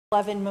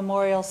11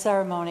 memorial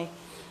ceremony.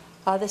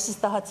 This is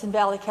the Hudson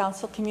Valley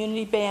Council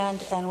Community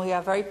Band, and we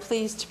are very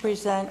pleased to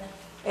present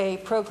a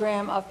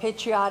program of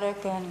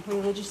patriotic and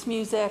religious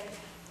music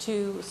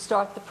to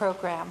start the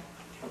program.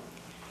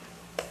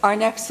 Our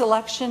next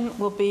selection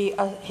will be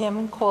a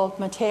hymn called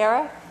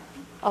Matera,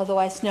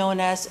 otherwise known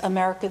as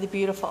America the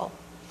Beautiful.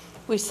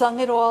 We sung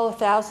it all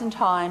 1,000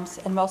 times,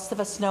 and most of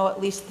us know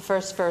at least the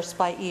first verse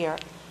by ear.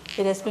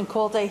 It has been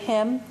called a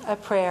hymn, a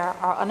prayer,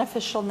 our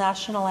unofficial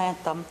national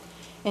anthem.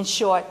 In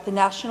short, the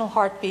national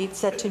heartbeat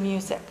set to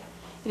music.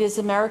 It is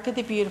America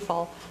the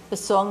Beautiful, the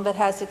song that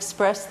has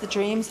expressed the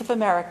dreams of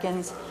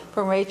Americans,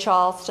 from Ray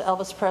Charles to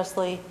Elvis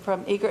Presley,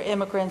 from eager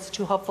immigrants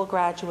to hopeful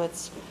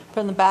graduates,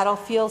 from the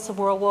battlefields of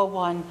World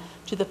War I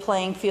to the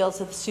playing fields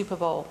of the Super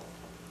Bowl.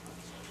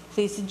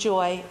 Please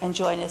enjoy and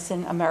join us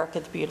in America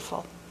the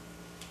Beautiful.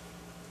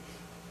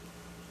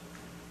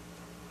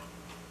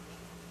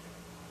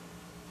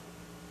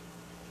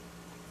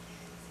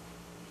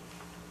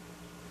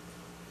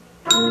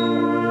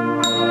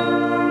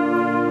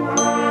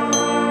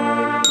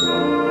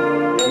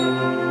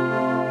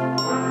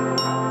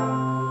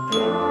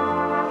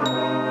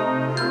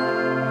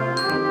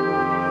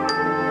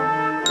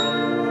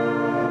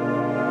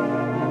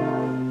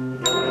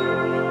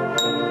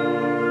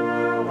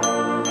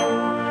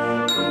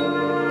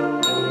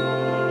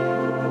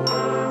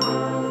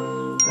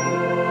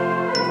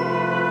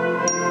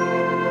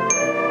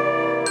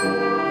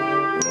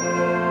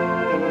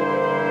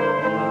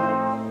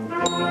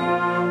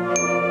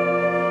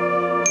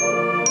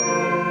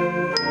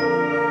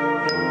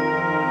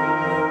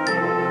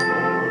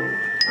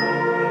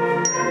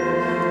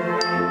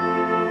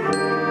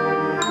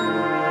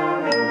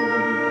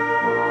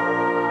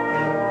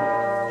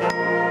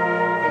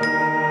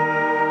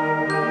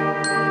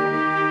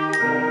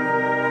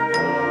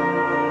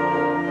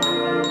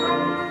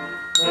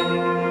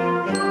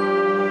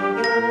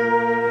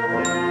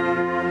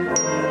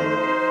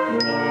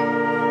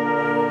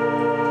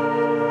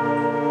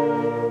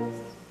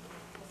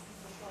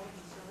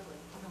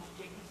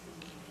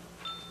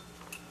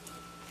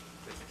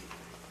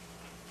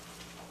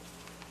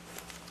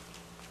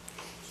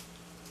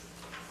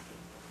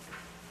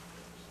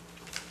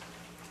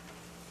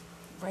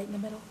 Right in the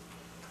middle.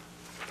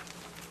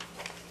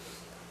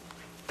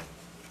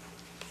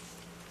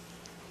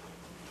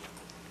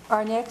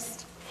 Our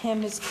next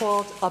hymn is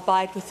called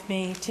Abide With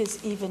Me,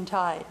 'Tis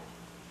Eventide.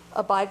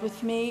 Abide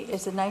With Me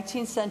is a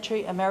 19th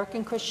century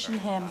American Christian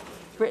hymn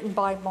written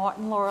by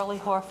Martin Laurelly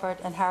Harford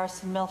and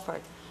Harrison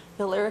Milford.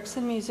 The lyrics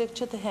and music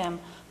to the hymn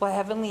were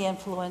heavily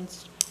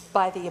influenced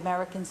by the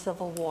American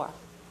Civil War.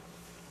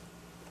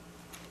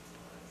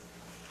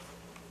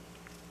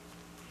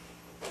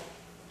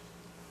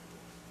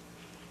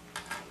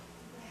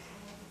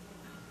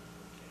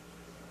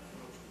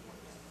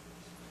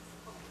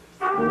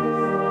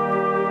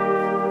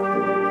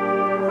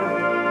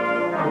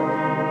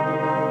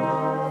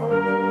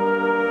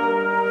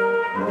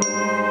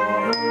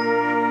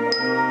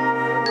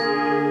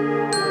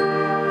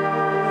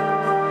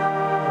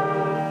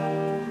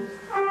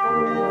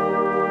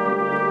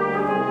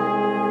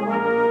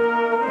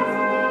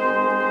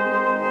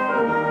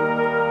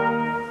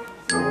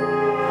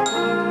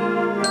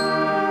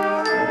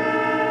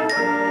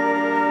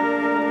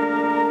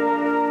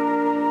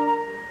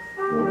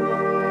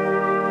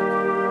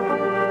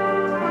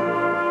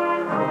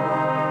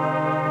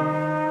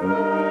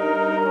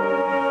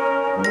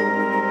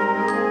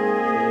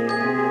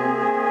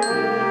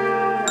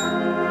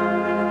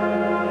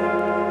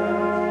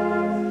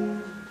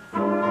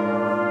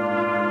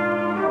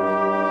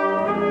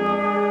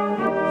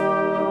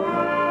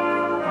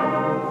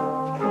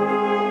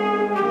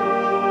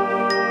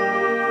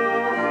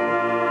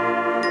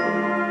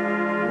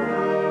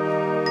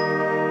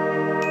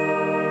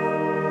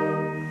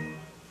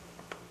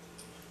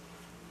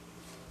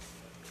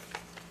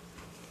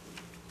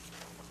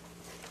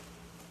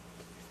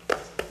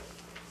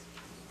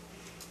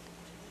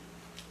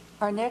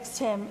 Our next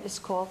hymn is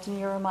called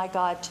Nearer My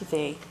God to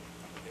Thee.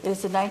 It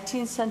is a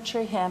 19th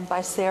century hymn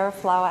by Sarah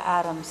Flower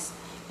Adams,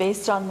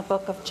 based on the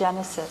book of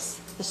Genesis,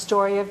 the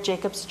story of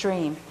Jacob's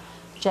dream.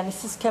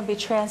 Genesis can be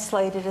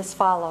translated as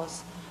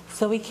follows.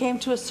 So he came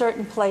to a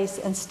certain place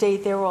and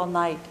stayed there all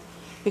night,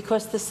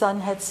 because the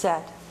sun had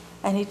set.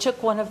 And he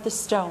took one of the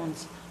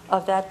stones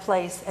of that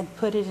place and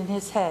put it in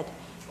his head,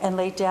 and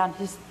laid down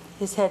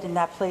his head in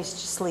that place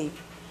to sleep.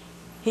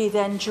 He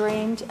then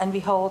dreamed, and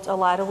behold, a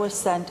ladder was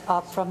sent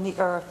up from the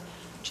earth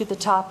to the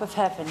top of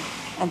heaven,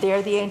 and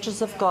there the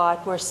angels of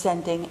God were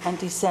ascending and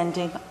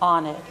descending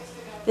on it.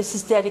 This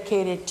is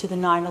dedicated to the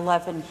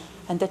 9/11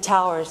 and the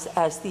towers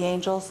as the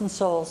angels and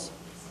souls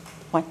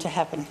went to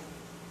heaven.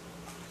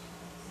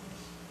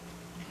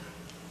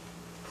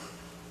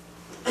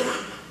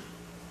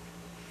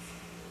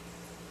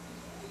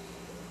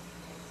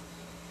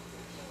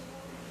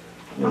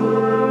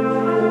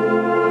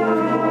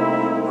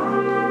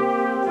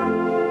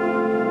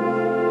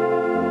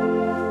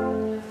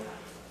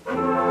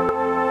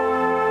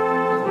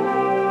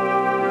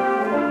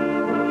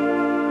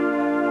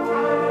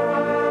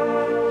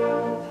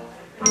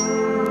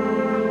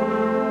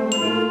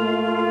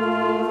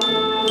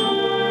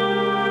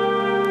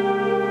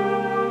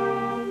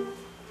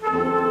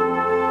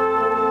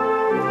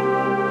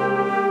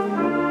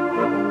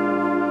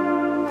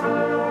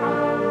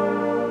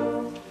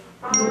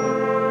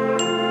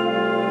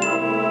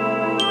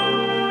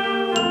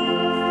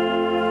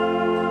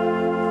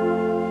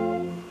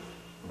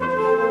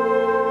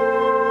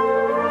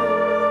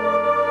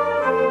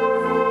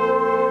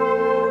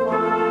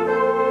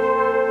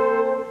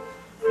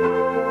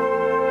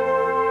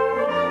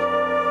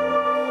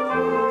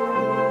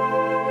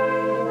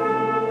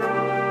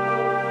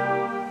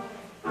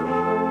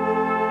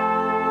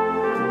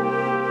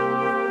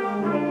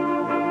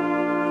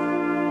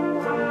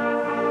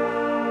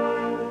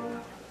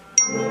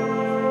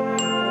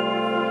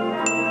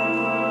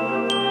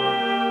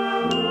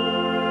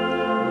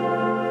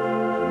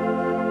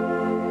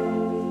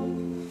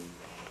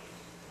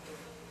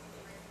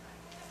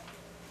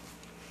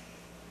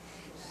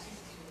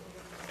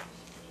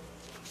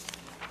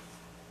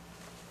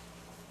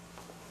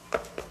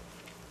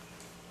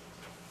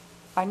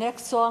 Our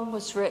next song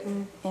was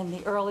written in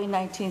the early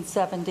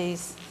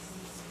 1970s,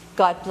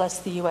 God Bless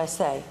the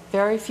USA.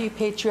 Very few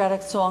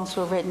patriotic songs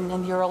were written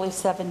in the early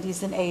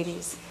 70s and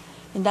 80s.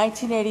 In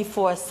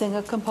 1984,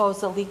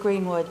 singer-composer Lee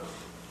Greenwood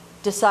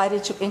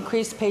decided to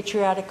increase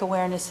patriotic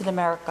awareness in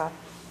America.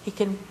 He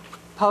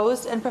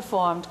composed and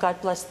performed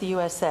God Bless the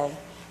USA.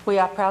 We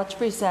are proud to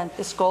present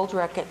this Gold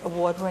Record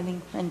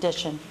award-winning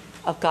rendition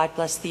of God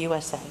Bless the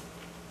USA.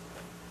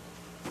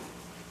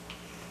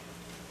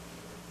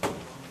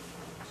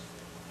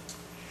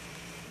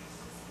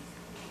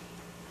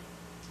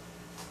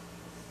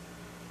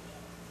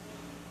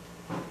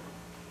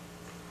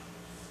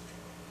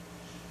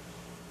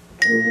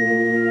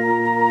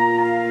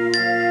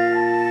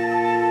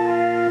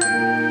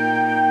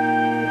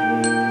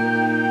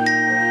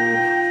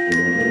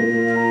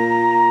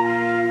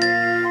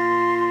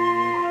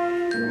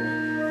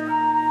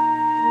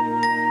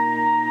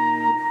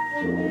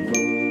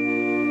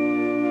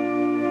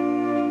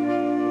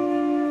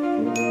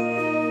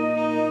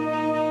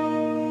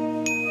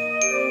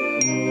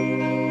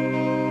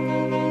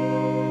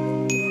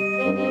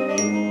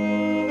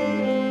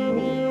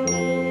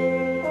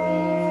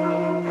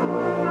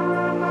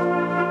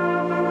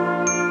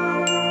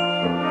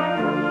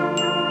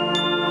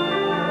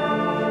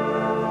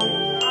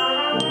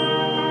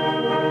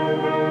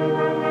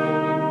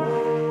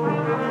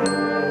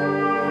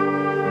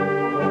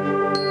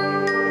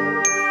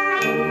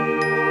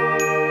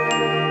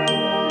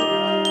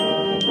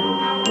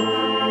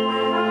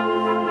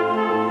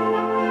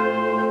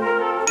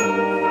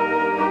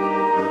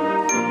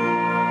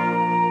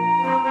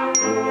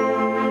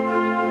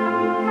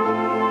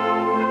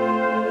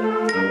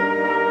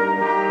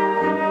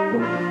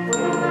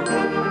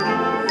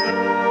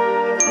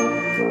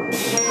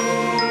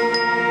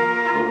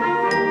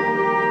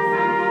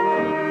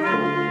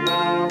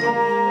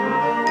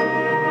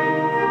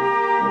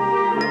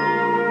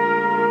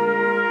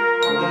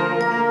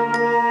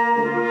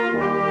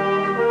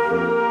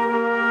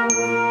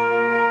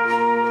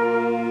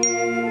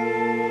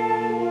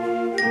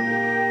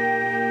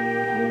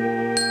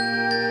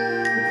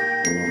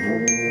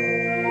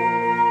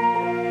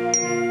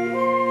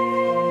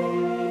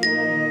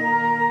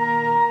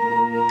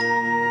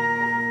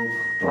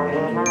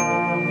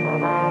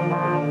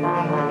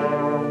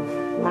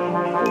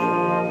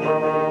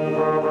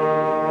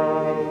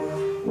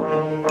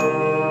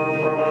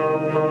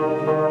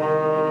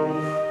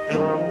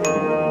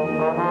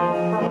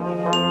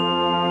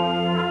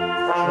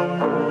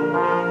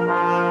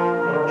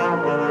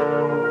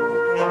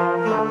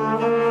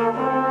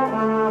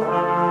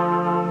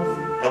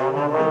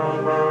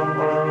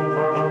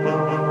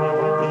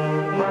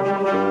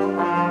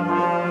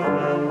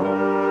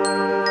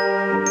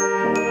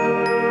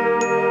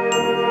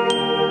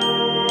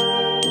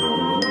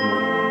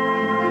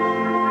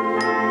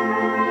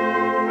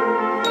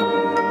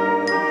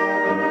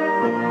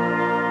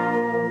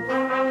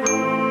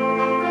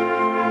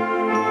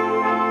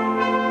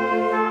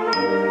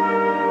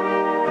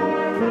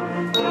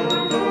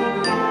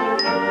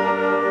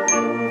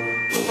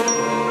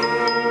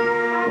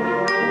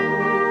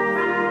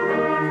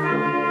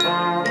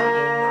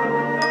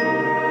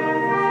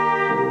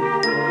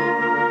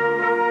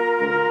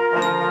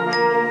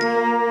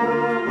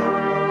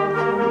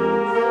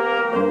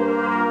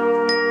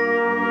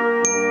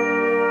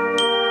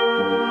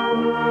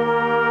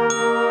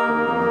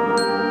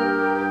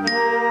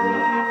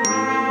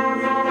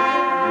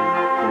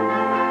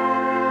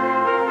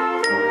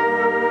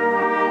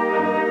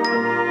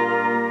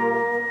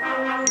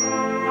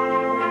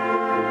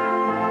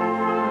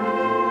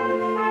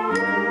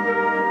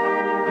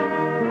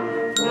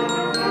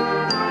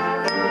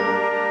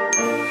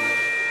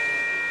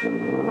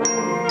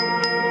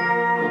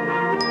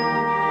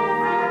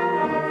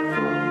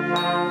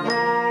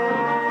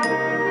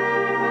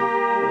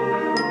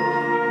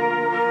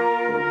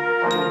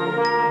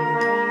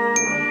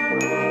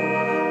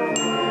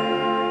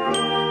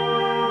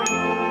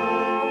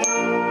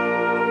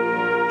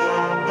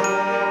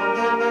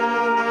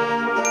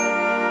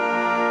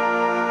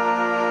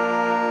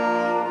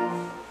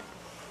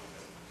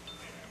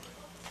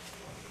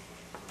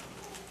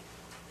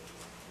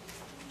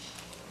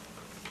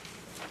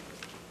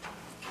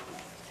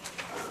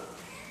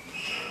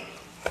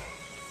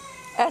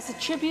 As a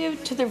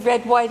tribute to the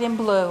red, white, and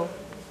blue,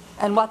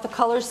 and what the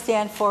colors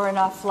stand for in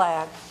our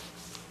flag,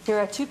 here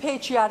are two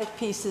patriotic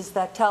pieces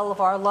that tell of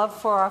our love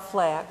for our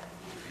flag.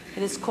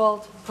 It is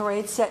called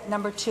Parade Set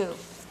Number 2.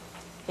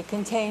 It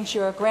contains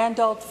your grand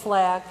old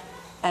flag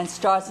and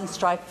Stars and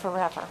Stripes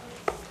Forever.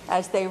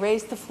 As they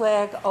raised the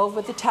flag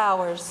over the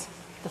towers,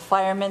 the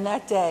firemen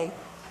that day,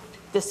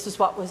 this was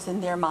what was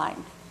in their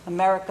mind: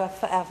 America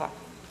forever.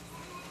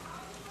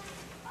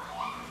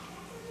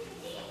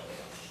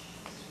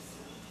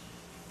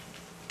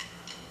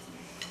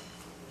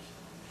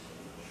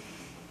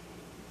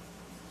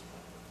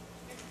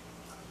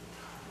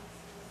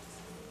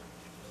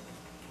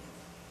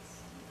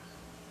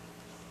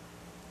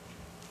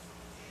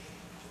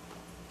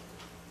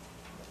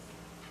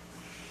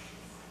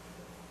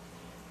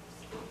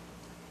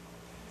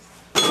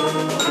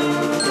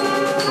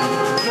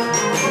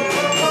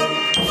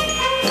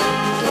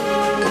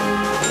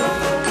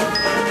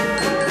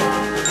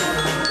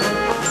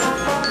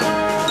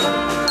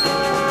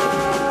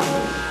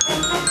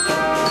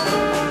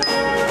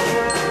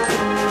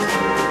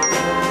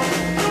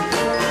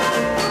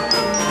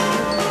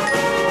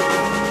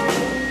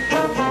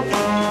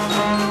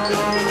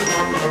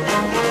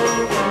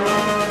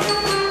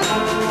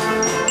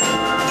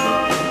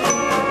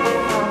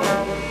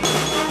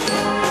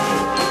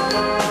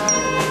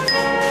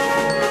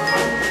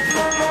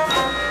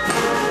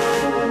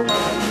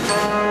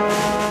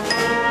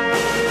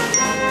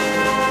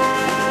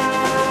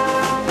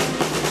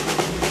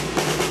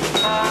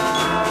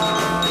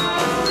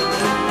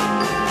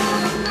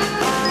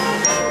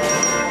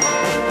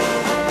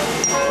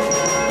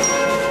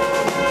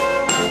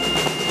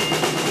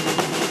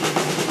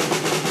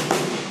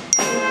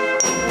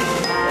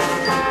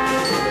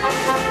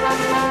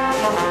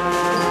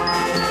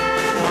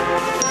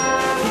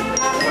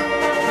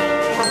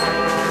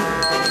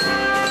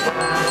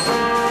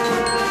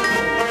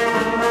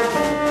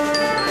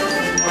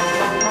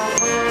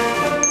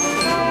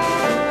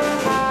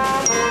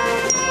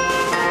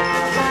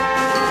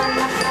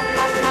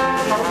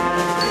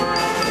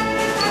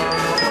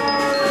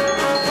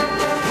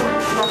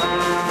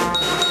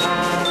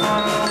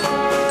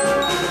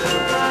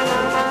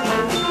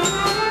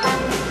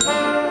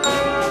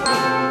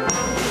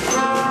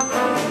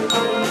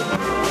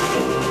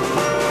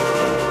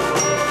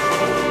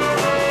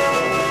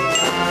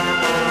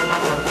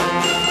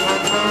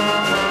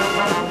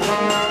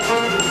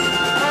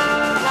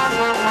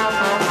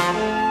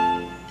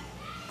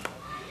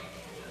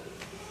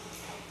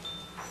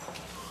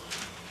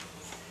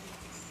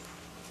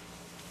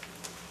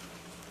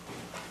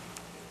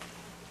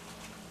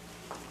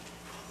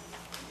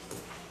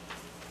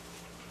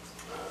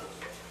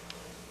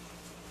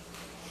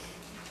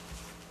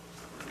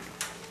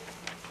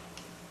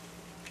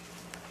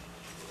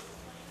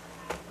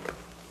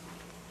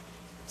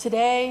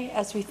 Today,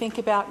 as we think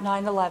about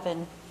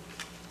 9/11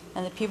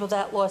 and the people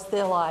that lost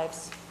their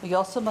lives, we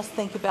also must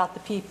think about the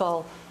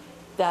people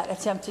that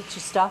attempted to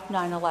stop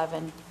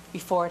 9/11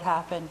 before it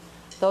happened,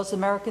 those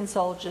American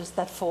soldiers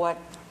that fought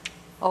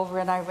over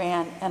in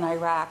Iran and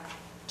Iraq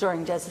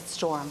during Desert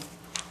Storm.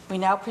 We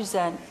now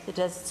present the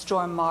Desert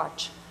Storm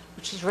March,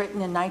 which was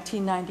written in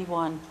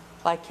 1991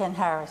 by Ken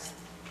Harris.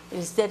 It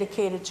is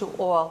dedicated to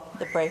all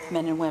the brave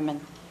men and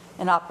women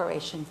in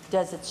Operation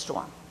Desert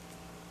Storm.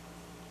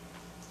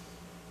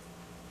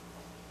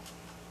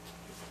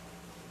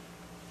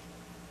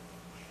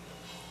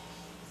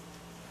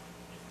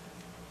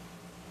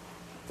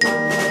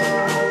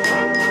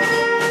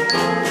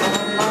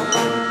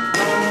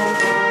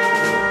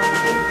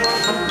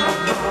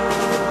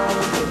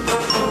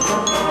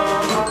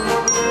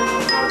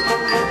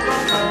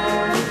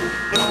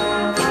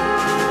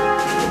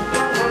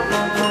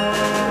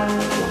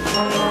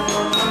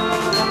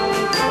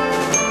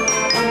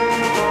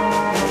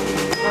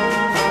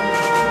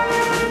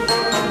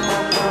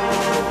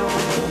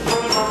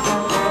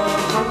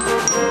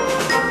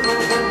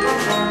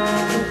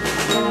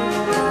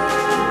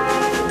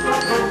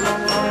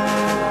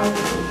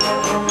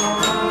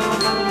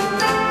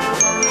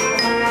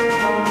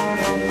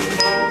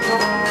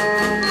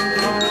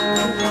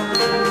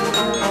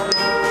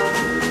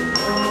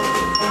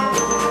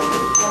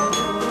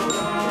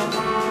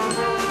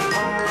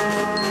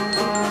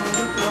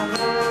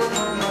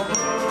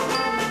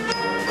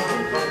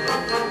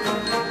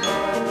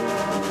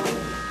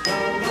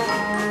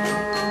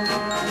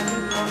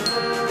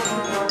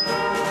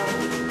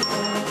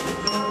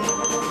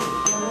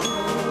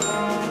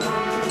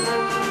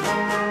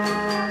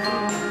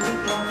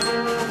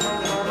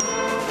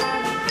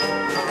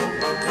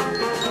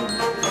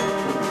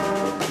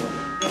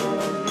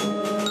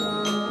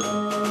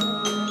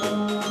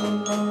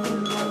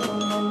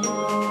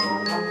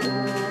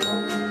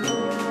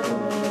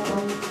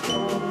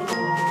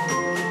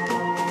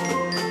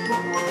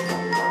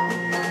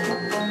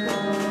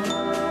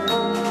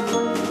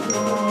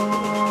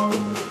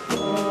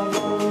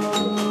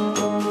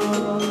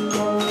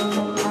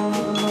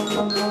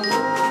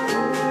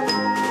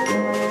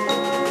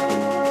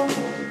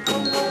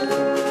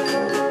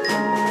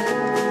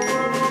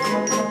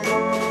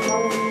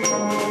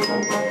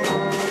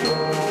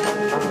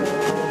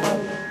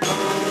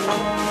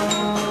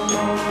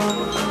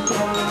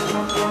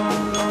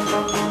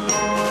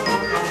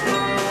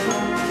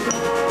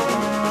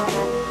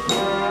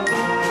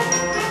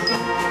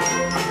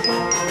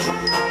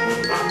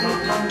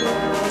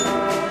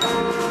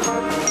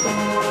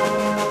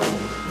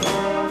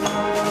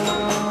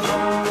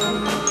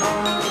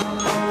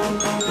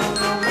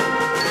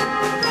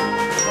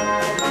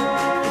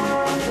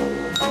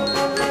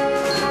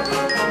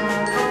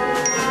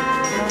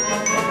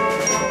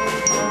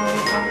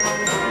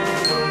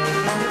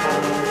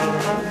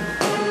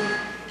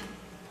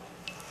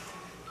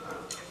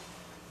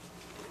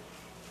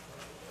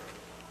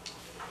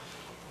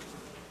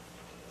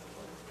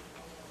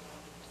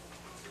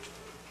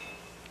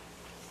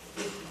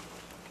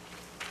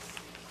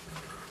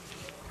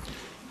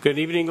 Good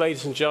evening,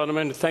 ladies and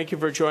gentlemen. Thank you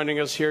for joining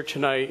us here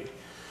tonight.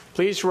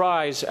 Please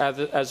rise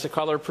as the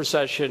color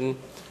procession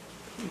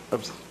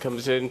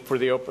comes in for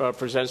the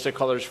presents the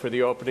colors for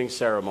the opening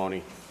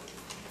ceremony.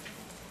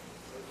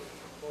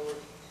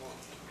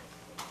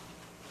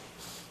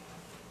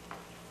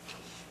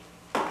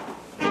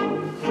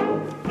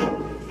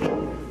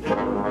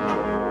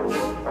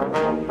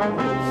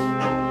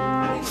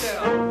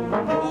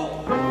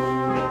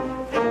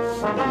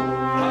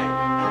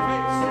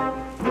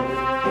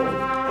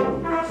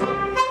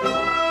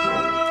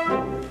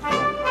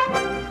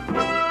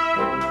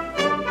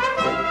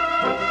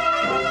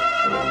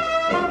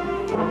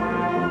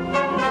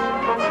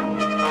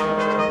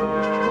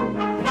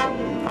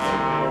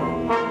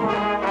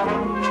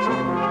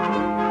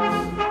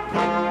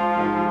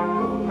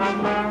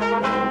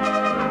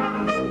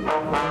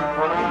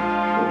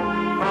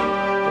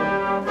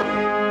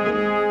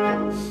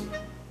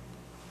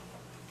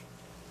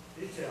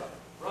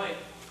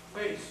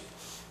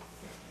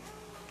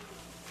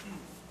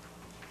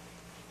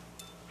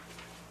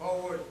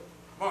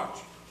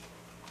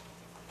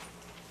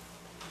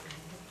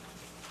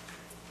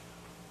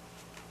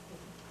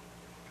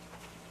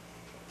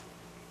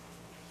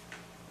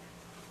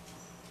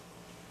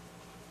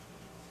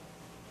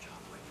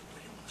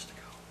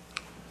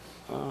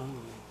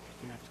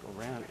 You have to go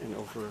around and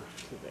over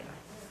to there.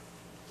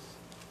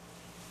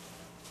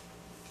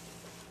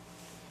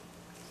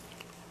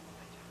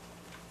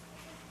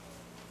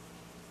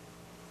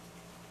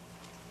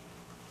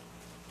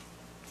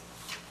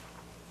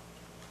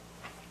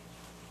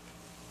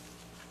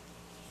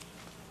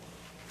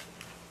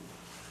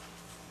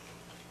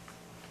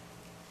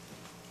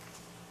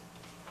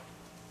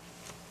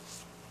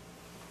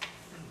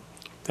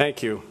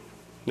 Thank you.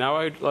 Now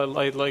I'd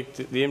like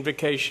the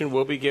invocation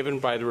will be given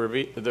by the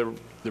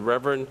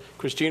Reverend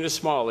Christina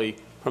Smalley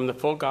from the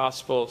Full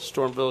Gospel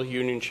Stormville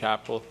Union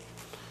Chapel.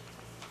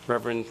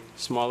 Reverend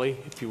Smalley,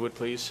 if you would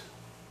please.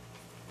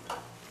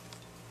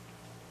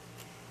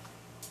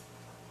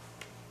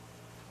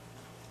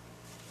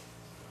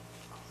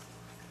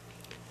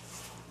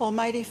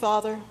 Almighty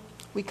Father,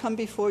 we come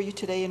before you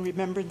today in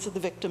remembrance of the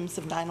victims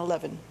of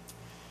 9/11,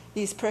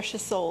 these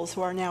precious souls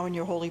who are now in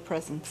your holy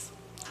presence.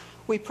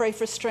 We pray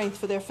for strength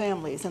for their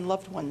families and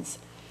loved ones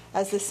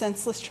as this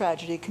senseless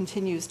tragedy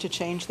continues to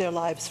change their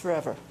lives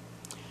forever.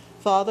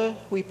 Father,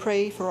 we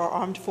pray for our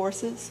armed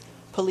forces,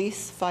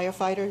 police,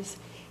 firefighters,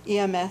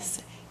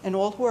 EMS, and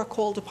all who are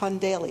called upon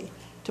daily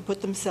to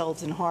put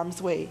themselves in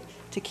harm's way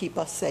to keep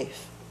us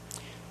safe.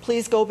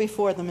 Please go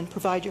before them and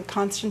provide your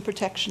constant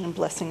protection and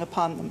blessing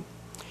upon them.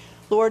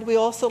 Lord, we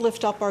also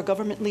lift up our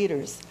government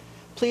leaders.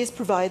 Please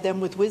provide them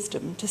with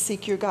wisdom to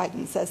seek your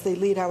guidance as they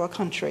lead our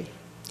country.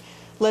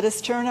 Let us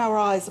turn our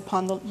eyes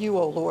upon you,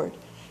 O Lord,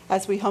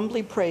 as we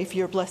humbly pray for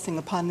your blessing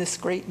upon this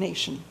great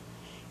nation.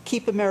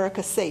 Keep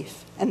America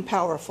safe and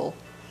powerful,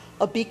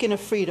 a beacon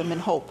of freedom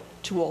and hope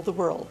to all the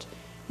world.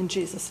 In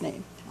Jesus'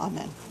 name,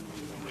 amen.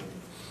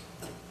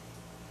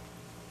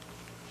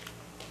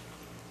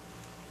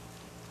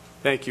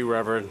 Thank you,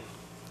 Reverend.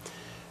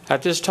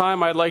 At this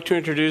time, I'd like to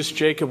introduce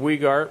Jacob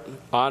Wiegart,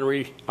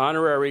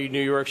 honorary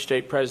New York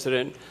State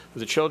President of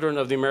the Children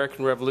of the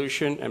American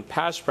Revolution and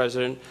past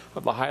President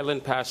of the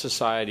Highland Pass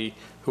Society,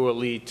 who will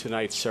lead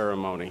tonight's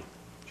ceremony.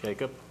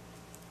 Jacob.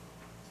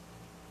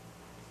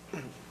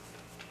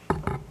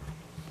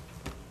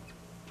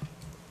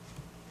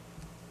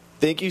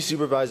 Thank you,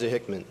 Supervisor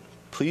Hickman.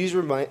 Please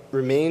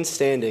remain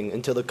standing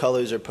until the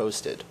colors are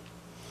posted.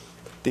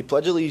 The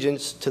Pledge of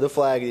Allegiance to the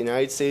flag of the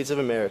United States of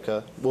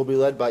America will be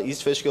led by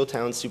East Fishkill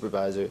Town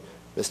Supervisor,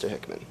 Mr.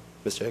 Hickman.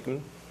 Mr.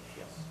 Hickman?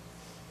 Yes.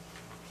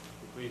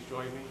 Please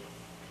join me.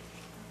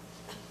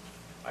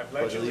 I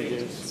pledge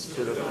allegiance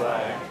to the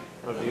flag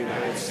of the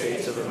United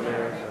States of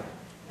America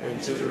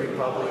and to the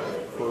republic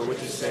for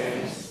which it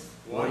stands,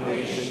 one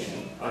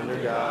nation, under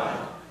God,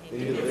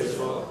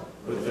 indivisible,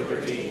 with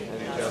liberty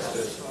and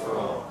justice for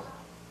all.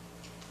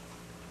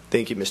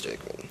 Thank you, Mr.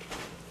 Hickman.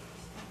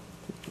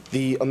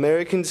 The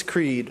Americans'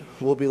 Creed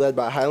will be led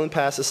by Highland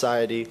Pass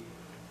Society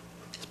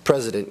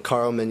President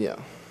Carl Mignot.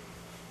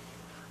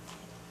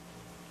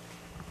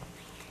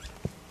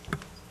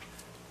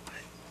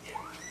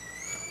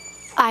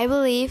 I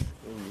believe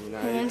in the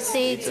United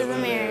States of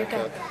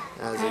America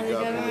as a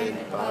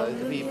government by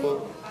the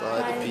people,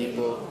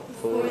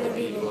 for the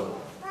people,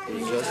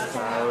 whose just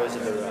powers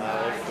are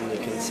derived from the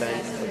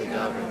consent of the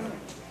governed,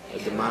 a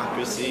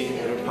democracy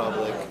and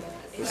republic,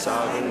 a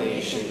sovereign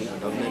nation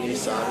of many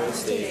sovereign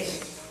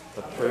states,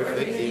 a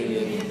perfect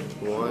union,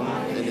 one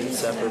and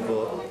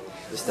inseparable,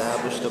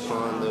 established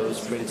upon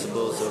those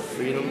principles of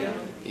freedom,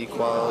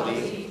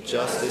 equality,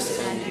 justice,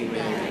 and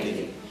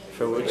humanity,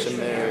 for which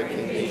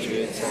American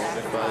patriots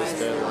sacrificed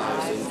their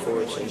lives and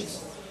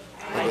fortunes.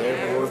 I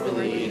therefore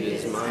believe it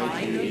is my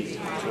duty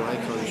to my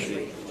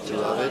country to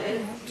love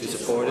it, to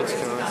support its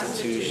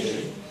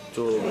Constitution,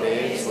 to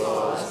obey its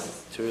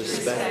laws, to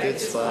respect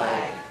its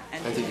flag,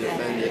 and to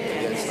defend it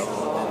against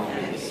all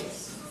enemies.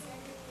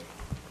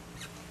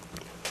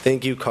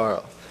 Thank you,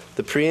 Carl.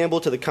 The preamble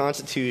to the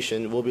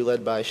Constitution will be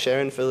led by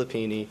Sharon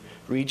Filippini,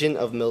 Regent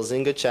of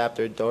Milzinga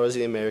Chapter, Daughters of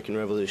the American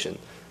Revolution.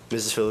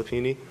 Mrs.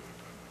 Filippini.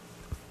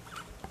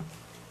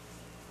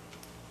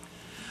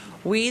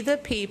 We, the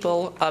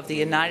people of the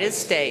United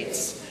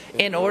States,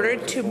 in order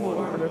to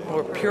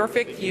more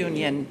perfect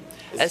union,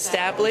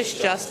 establish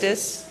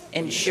justice,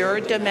 ensure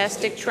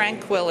domestic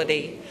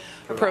tranquility,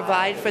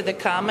 provide for the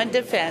common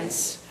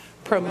defense,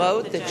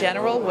 promote the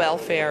general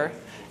welfare,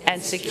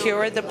 and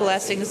secure the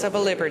blessings of a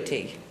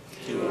liberty,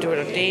 to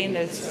ordain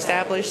and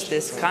establish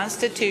this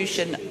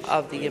Constitution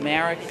of the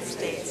United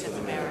States of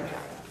America.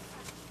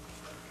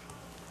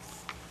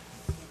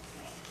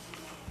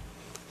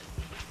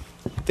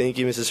 Thank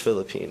you, Mrs.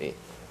 Filippini.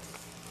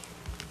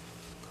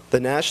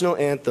 The national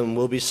anthem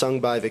will be sung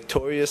by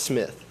Victoria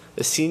Smith,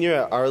 a senior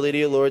at Our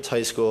Lady of Lourdes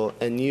High School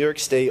and New York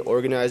State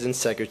Organizing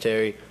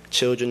Secretary,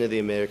 Children of the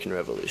American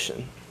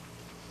Revolution.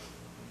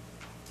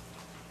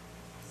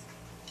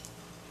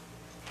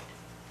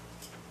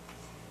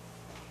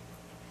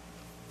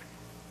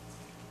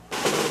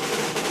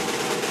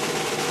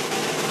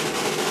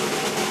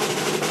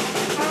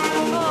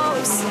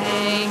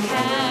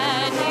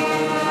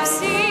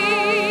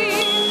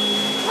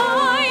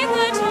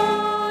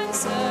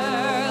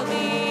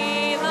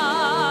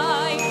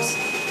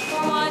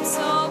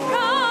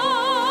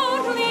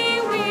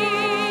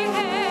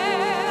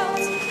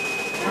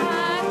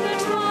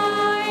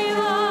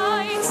 Twilight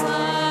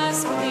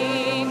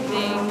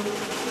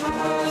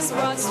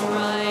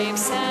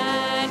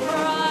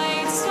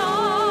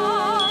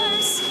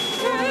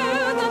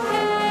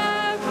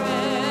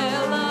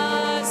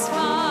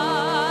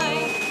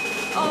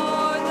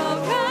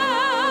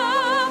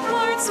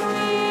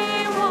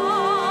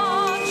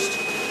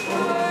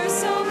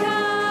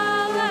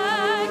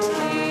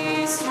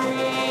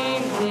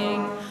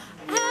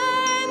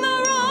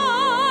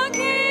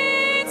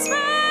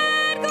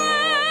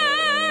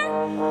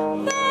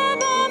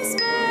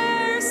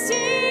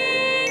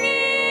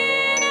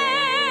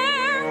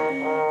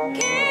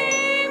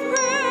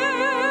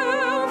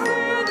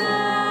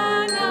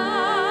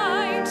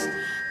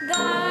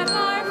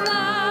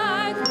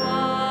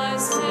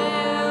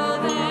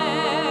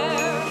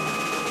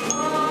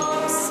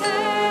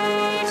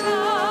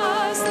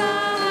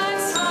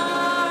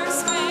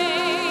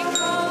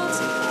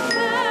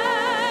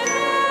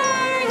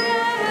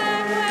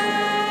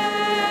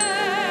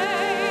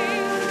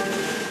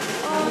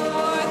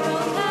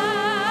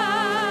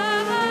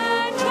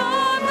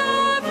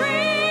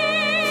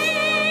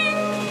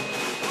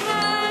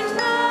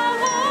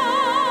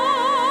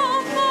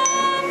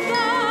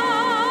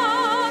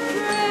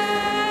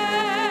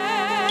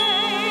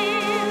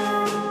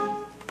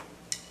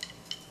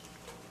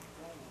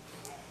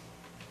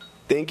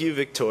Thank you,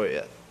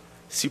 Victoria.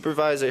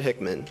 Supervisor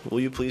Hickman, will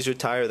you please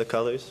retire the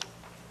colors?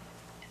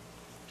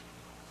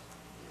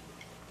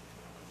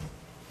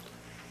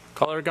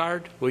 Color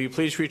guard, will you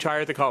please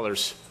retire the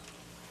colors?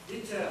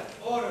 Detail,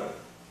 order,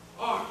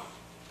 arms.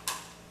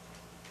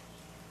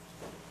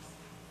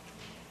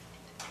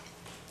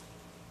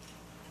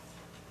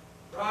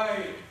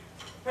 Right,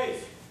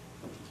 pace.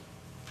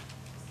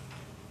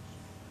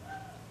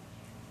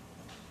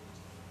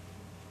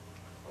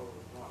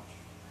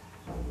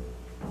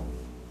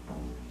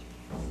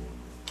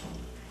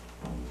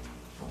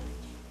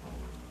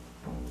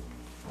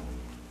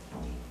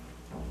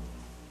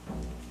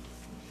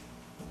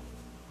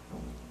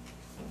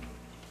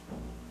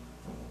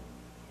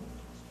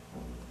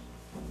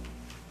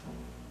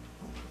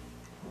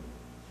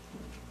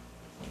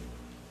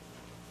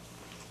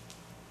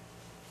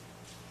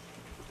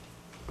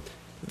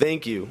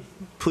 Thank you.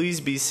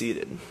 Please be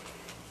seated.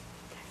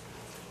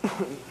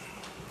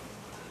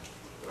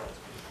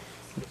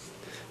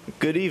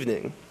 Good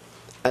evening.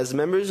 As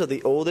members of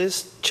the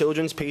oldest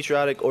children's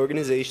patriotic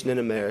organization in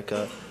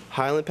America,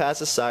 Highland Pass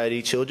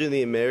Society Children of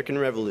the American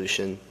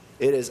Revolution,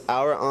 it is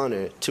our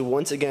honor to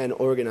once again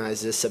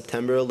organize this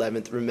September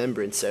 11th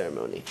Remembrance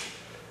Ceremony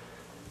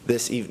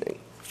this evening.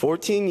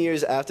 14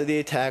 years after the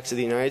attacks of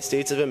the United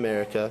States of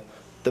America,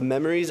 the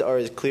memories are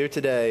as clear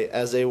today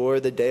as they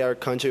were the day our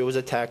country was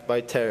attacked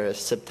by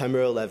terrorists, September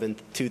 11th,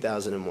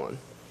 2001.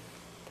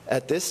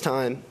 At this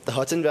time, the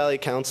Hudson Valley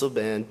Council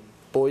Band,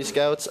 Boy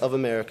Scouts of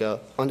America,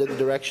 under the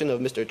direction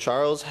of Mr.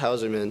 Charles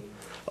Hauserman,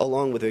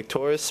 along with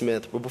Victoria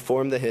Smith, will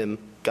perform the hymn,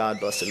 God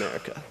Bless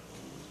America.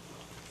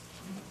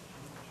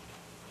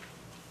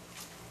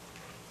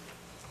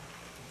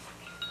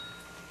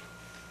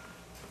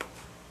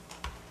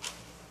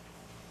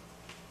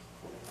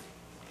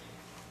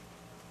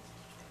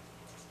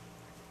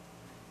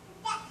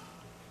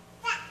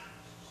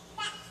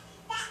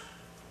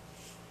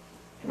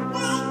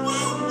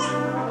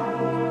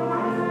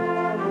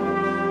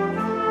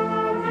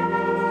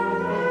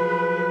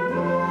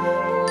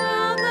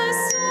 Now the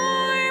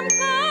storm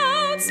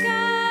clouds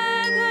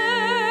gather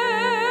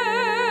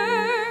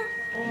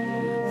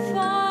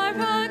far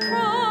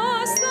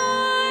across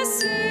the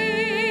sea.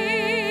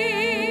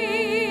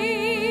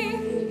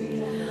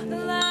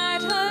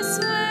 Let us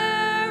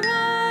swear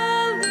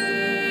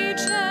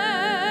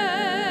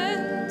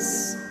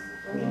allegiance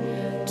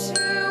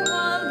to a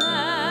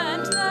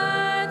land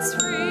that's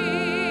free.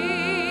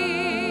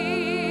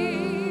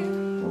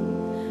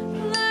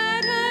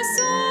 Let us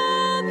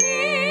all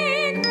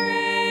be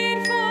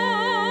grateful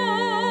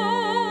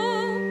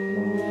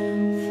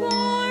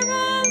for a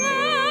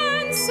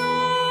land so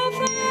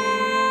fair,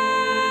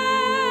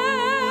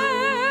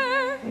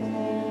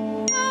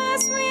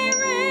 as we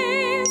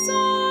raise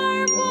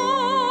our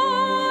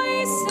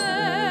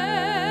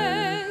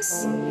voices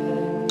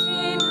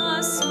in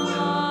a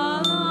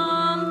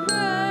solemn prayer.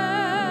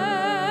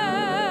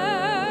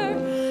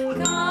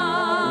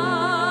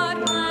 God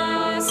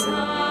bless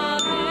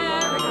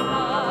America,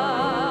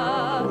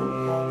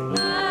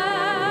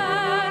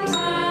 land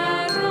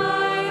that I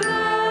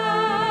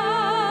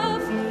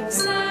love.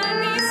 Stand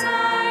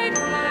beside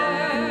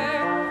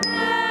her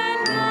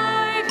and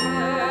guide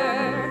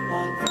her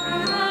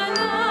through the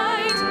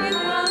night with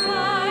the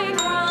light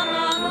from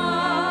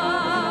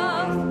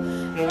above.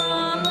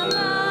 From the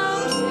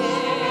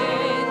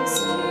mountains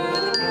to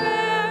the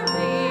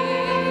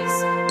prairies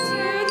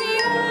to the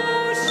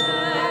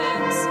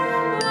oceans,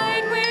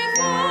 white with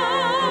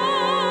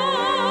foam.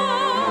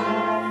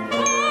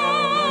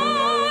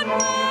 God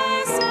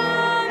bless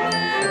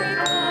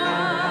America,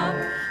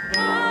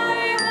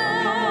 my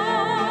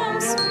home,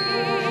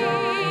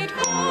 sweet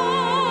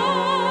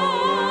home.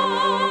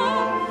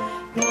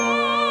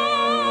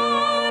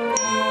 God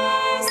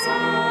bless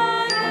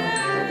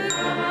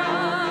America,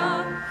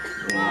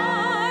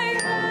 my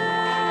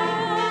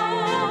home,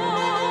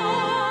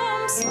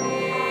 sweet home.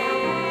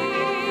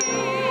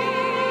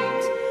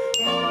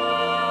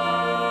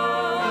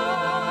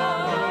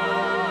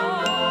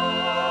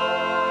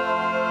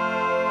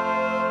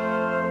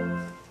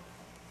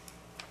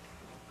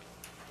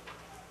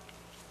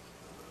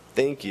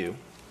 Thank you.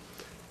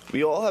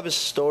 We all have a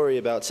story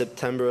about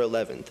September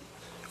 11th.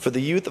 For the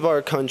youth of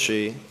our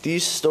country,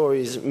 these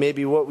stories may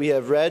be what we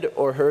have read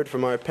or heard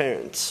from our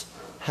parents.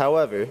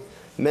 However,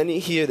 many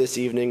here this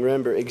evening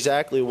remember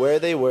exactly where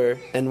they were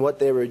and what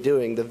they were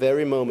doing the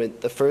very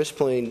moment the first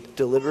plane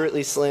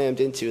deliberately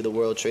slammed into the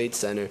World Trade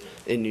Center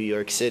in New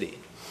York City,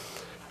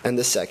 and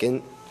the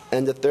second,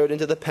 and the third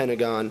into the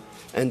Pentagon,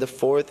 and the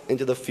fourth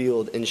into the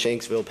field in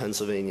Shanksville,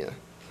 Pennsylvania.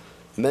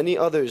 Many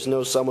others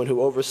know someone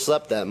who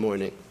overslept that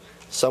morning,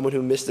 someone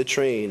who missed a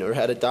train or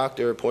had a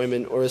doctor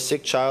appointment or a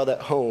sick child at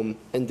home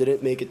and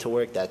didn't make it to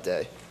work that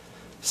day.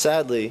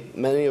 Sadly,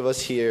 many of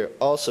us here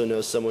also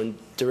know someone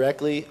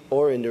directly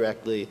or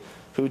indirectly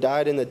who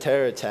died in the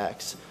terror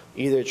attacks,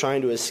 either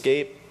trying to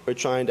escape or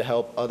trying to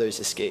help others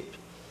escape.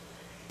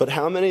 But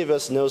how many of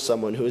us know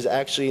someone who is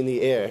actually in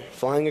the air,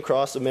 flying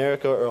across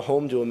America or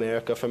home to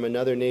America from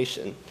another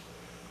nation?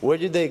 Where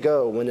did they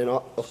go when an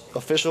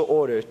official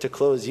order to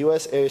close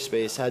U.S.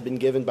 airspace had been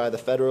given by the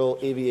Federal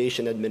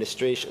Aviation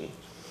Administration?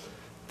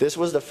 This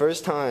was the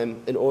first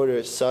time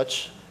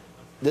such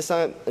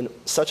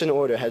an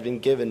order had been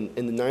given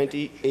in the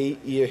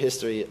 98-year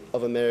history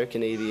of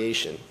American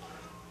aviation.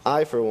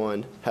 I, for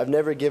one, have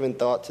never given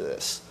thought to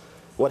this.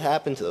 What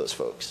happened to those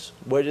folks?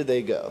 Where did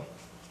they go?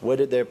 Where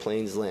did their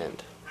planes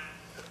land?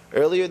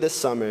 Earlier this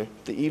summer,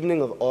 the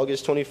evening of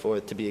August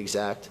 24th to be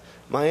exact,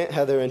 my Aunt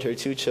Heather and her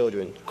 2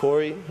 children,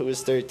 Corey, who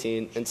is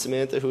 13, and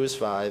Samantha, who is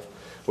 5,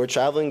 were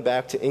traveling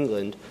back to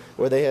England,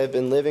 where they had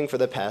been living for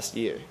the past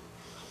year.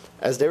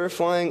 As they were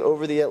flying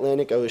over the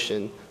Atlantic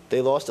Ocean,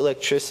 they lost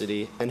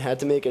electricity and had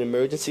to make an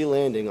emergency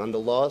landing on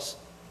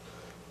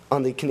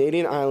the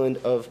Canadian island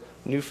of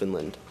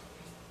Newfoundland.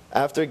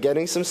 After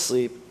getting some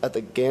sleep at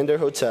the Gander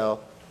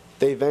Hotel,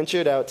 they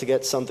ventured out to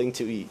get something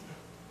to eat.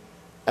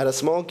 At a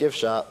small gift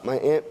shop, my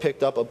aunt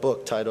picked up a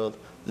book titled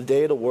The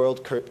Day the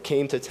World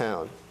Came to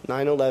Town,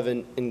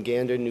 9/11 in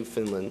Gander,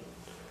 Newfoundland.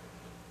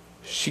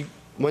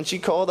 When she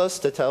called us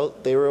to tell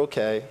they were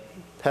okay,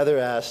 Heather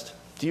asked,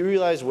 "Do you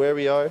realize where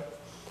we are?"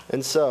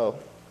 And so,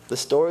 the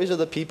stories of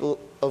the people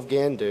of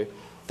Gander,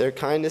 their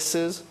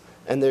kindnesses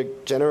and their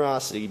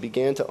generosity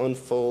began to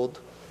unfold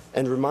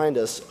and remind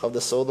us of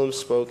the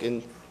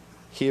solemn-spoken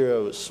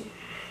heroes.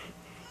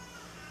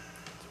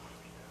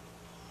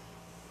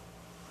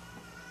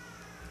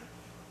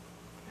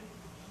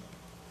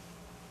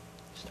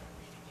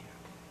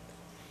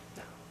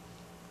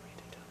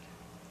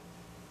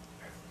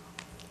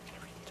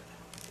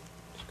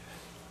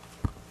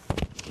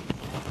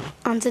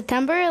 On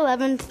September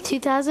 11,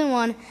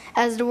 2001,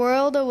 as the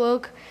world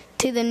awoke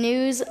to the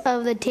news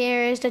of the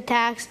terrorist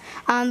attacks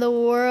on the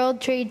World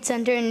Trade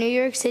Center in New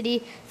York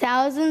City,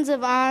 thousands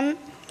of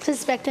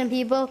unsuspecting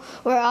people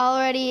were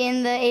already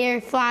in the air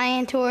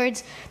flying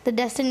towards the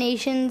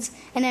destinations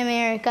in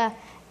America.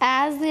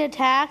 As the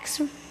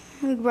attacks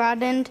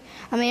broadened,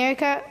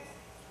 America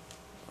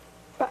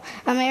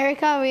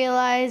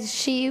realized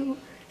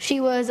she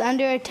was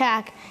under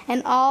attack,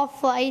 and all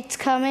flights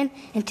coming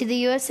into the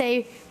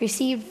USA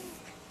received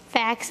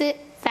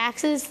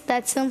faxes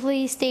that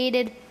simply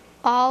stated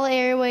all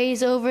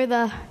airways over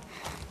the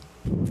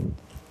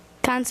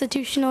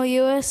constitutional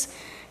U.S.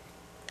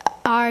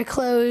 are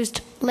closed.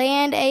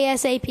 Land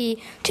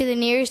ASAP to the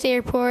nearest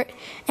airport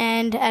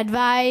and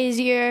advise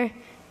your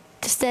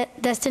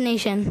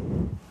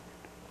destination.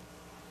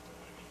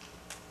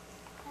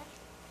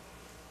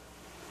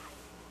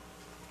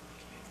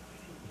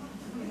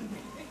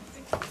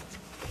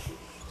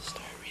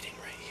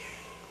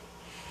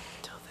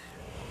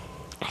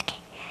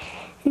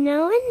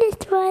 Knowing this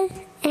was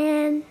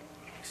an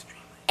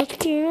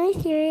extremely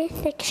serious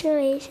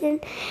situation,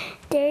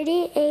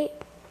 38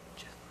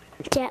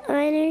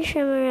 jetliners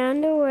from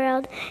around the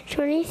world,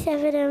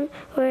 27 of them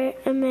were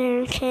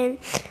American,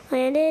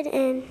 landed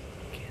in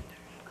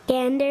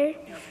Gander,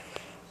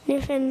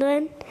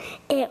 Newfoundland.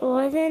 It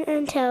wasn't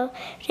until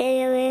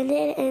they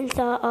landed and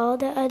saw all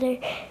the other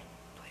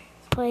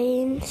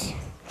planes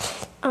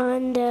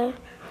on the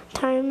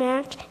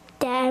tarmac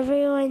that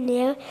everyone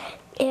knew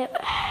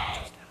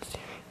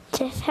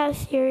just how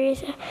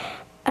serious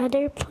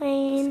other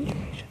plane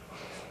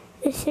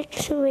the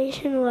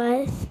situation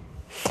was.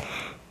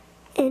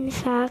 In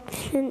fact,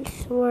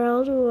 since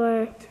World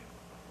War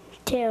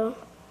II,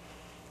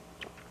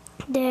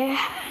 there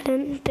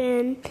hadn't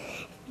been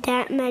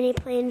that many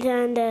planes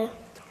on the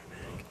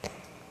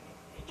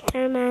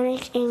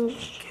tarmac in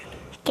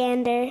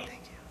Gander.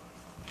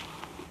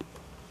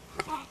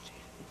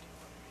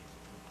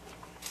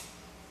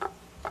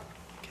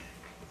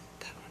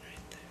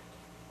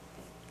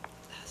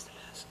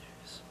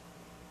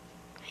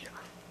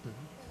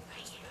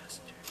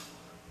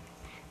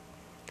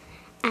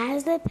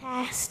 As the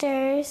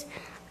pastors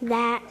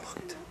that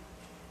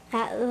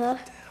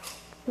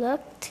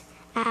looked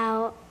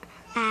out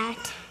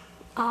at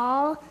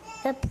all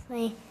the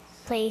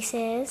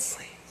planes,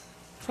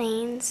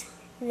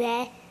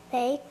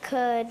 they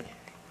could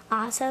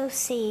also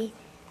see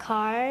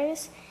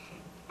cars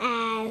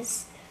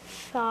as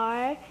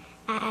far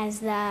as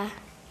the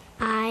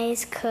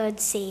eyes could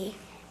see.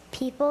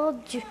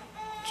 People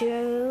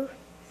drew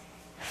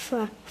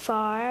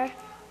far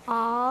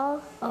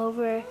all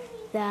over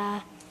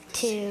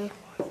to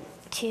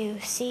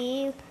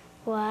see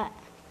what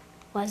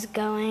was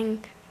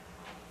going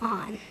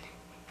on.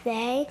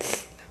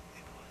 It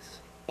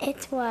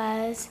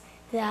was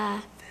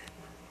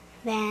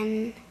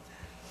then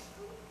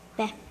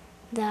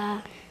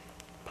the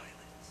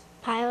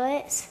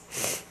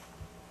pilots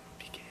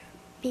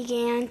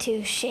began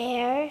to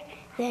share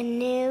the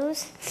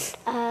news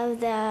of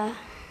the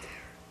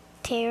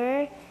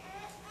terror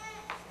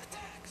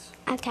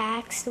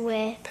attacks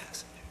with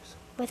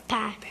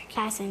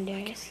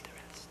passengers.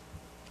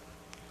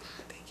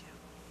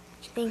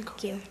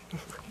 Thank you.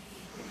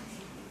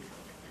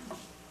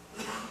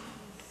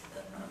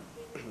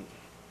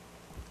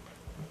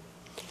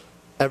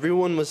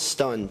 Everyone was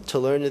stunned to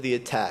learn of the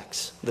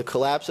attacks, the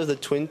collapse of the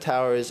Twin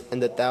Towers,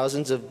 and the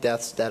thousands of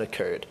deaths that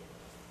occurred.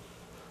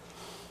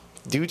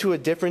 Due to a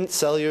different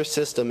cellular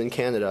system in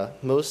Canada,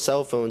 most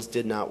cell phones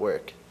did not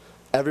work.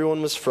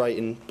 Everyone was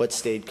frightened but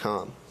stayed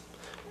calm.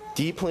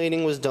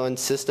 Deplaning was done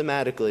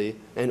systematically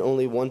and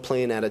only one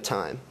plane at a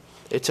time.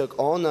 It took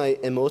all night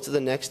and most of the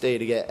next day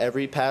to get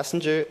every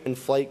passenger and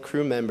flight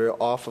crew member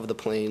off of the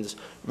planes,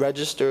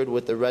 registered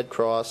with the Red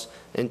Cross,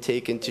 and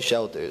taken to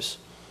shelters.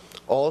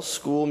 All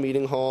school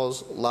meeting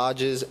halls,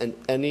 lodges, and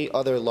any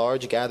other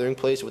large gathering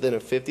place within a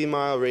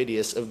 50-mile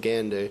radius of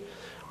Gander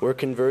were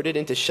converted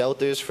into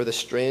shelters for the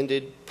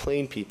stranded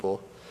plane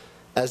people,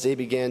 as they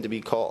began to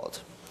be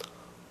called.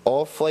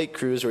 All flight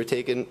crews were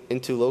taken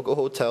into local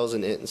hotels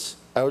and inns.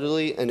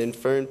 Elderly and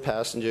infirm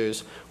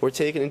passengers were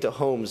taken into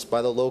homes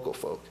by the local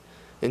folk.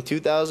 In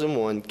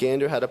 2001,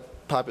 Gander had a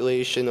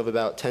population of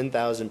about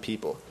 10,000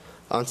 people.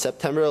 On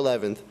September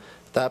 11th,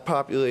 that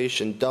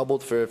population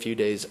doubled for a few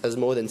days as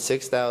more than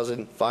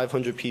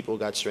 6,500 people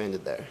got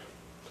stranded there.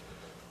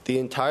 The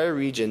entire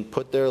region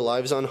put their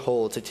lives on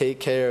hold to take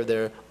care of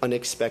their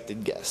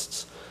unexpected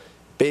guests.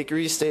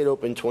 Bakeries stayed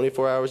open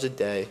 24 hours a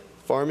day.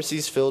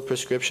 Pharmacies filled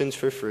prescriptions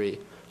for free.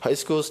 High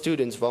school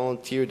students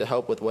volunteered to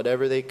help with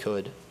whatever they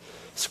could.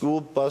 School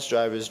bus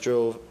drivers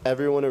drove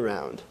everyone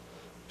around.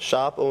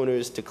 Shop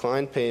owners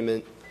declined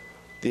payment.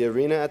 The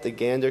arena at the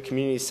Gander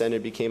Community Center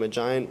became a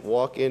giant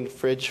walk-in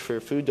fridge for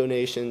food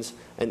donations,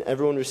 and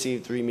everyone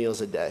received 3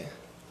 meals a day.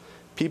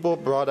 People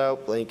brought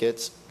out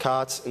blankets,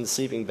 cots, and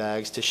sleeping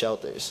bags to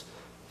shelters.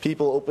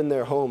 People opened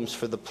their homes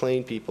for the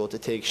plane people to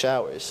take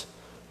showers.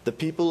 The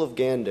people of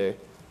Gander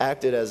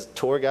acted as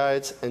tour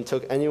guides and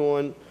took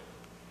anyone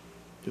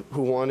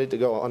who wanted to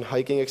go on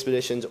hiking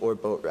expeditions or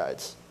boat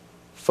rides.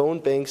 Phone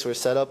banks were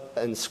set up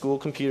and school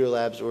computer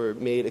labs were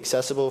made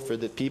accessible for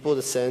the people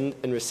to send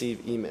and receive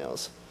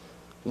emails.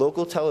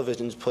 Local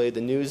televisions played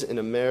the news in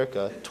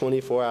America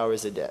 24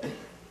 hours a day.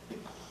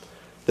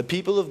 The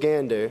people of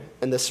Gander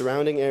and the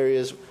surrounding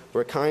areas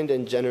were kind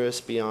and generous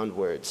beyond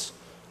words.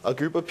 A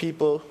group of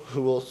people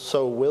who will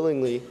so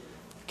willingly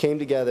came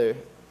together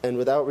and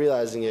without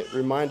realizing it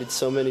reminded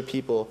so many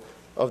people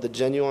of the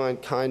genuine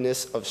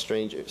kindness of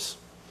strangers.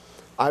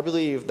 I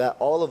believe that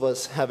all of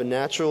us have a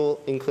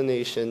natural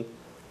inclination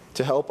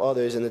to help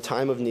others in the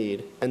time of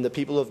need, and the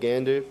people of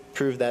Gander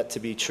prove that to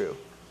be true.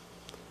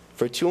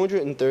 For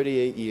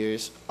 238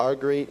 years, our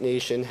great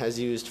nation has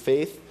used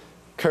faith,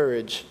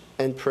 courage,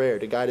 and prayer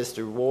to guide us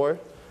through war,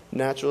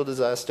 natural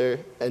disaster,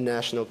 and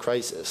national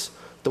crisis.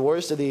 The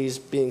worst of these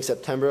being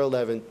September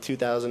 11,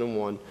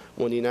 2001,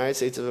 when the United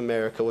States of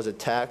America was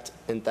attacked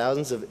and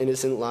thousands of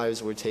innocent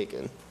lives were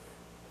taken.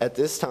 At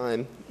this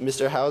time,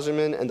 Mr.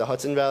 Hauserman and the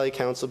Hudson Valley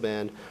Council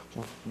Band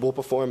will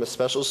perform a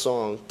special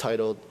song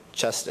titled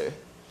Chester.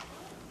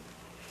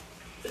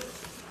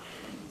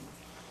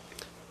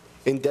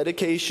 In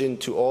dedication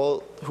to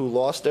all who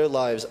lost their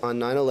lives on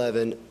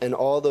 9/11 and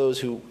all those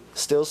who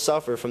still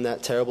suffer from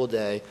that terrible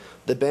day,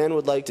 the band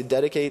would like to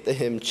dedicate the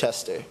hymn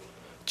Chester.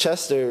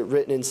 Chester,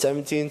 written in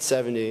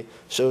 1770,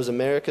 shows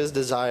America's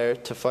desire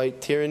to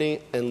fight tyranny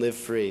and live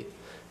free,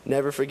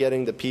 never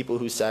forgetting the people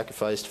who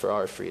sacrificed for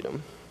our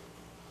freedom.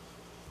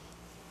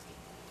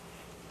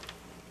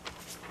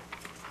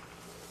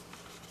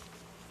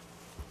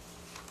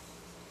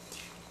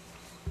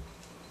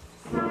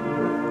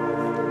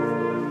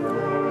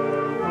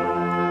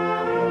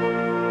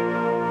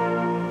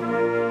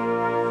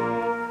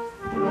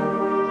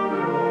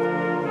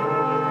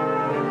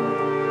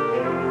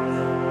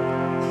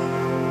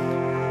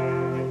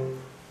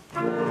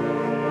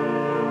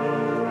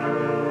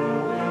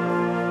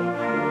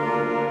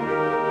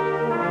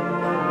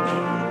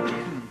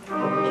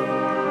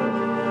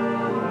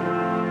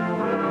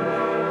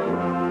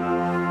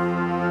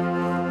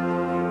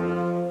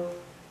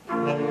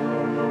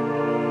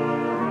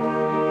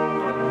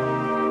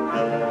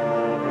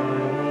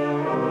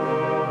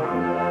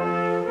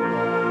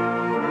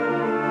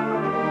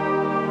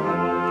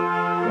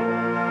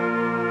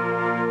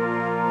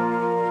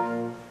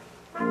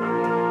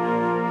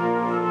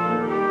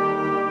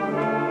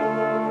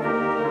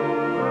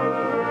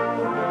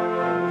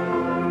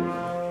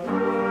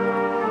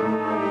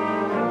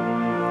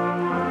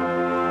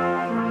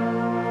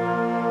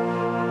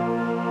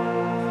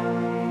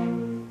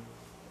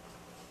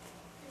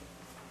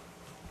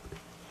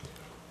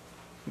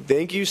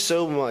 Thank you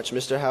so much,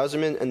 Mr.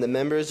 Hauserman and the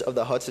members of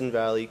the Hudson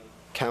Valley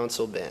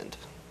Council Band.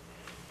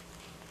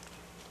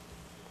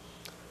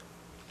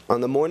 On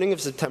the morning of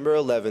September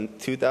 11,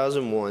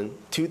 2001,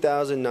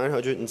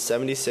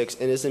 2,976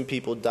 innocent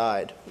people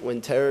died when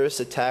terrorists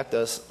attacked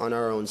us on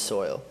our own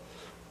soil.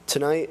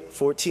 Tonight,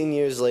 14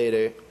 years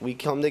later, we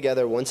come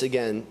together once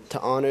again to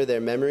honor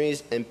their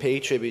memories and pay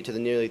tribute to the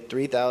nearly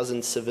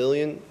 3,000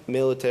 civilian,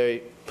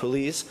 military,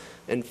 police,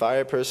 and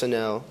fire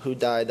personnel who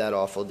died that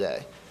awful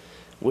day.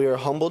 We are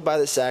humbled by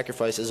the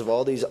sacrifices of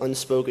all these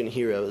unspoken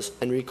heroes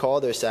and recall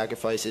their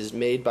sacrifices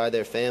made by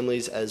their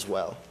families as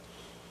well.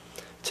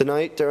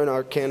 Tonight, during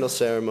our candle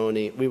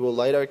ceremony, we will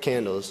light our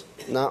candles,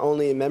 not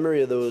only in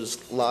memory of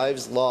those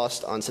lives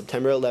lost on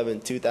September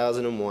 11,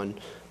 2001,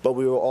 but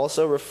we will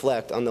also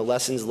reflect on the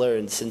lessons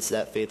learned since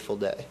that fateful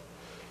day.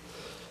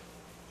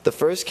 The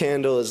first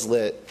candle is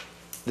lit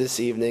this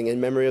evening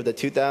in memory of the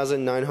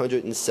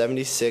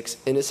 2,976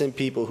 innocent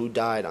people who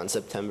died on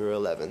September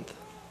 11th.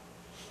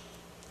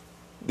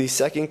 The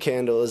second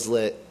candle is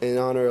lit in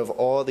honor of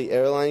all the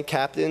airline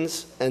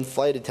captains and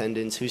flight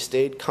attendants who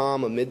stayed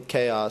calm amid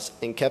chaos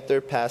and kept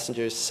their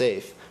passengers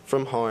safe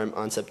from harm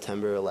on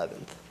September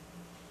 11th.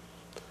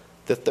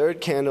 The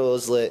third candle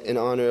is lit in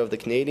honor of the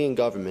Canadian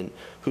government,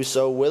 who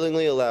so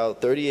willingly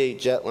allowed 38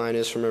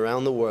 jetliners from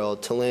around the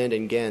world to land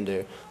in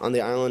Gander on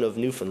the island of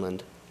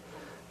Newfoundland,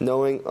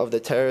 knowing of the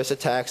terrorist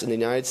attacks in the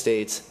United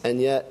States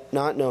and yet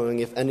not knowing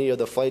if any of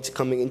the flights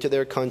coming into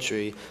their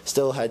country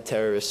still had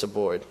terrorists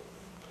aboard.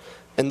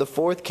 And the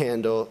fourth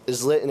candle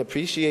is lit in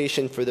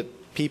appreciation for the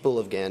people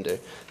of Gander,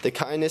 the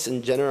kindness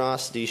and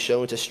generosity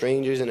shown to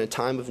strangers in a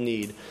time of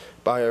need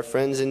by our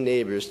friends and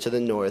neighbors to the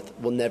north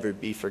will never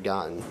be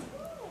forgotten.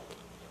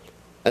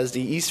 As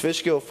the East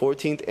Fishkill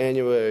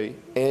 14th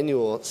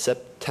annual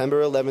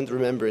September 11th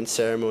Remembrance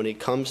Ceremony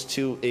comes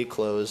to a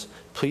close,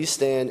 please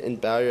stand and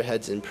bow your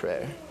heads in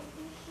prayer.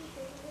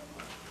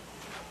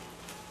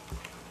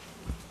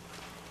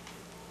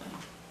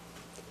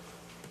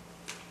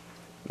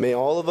 May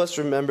all of us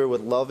remember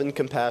with love and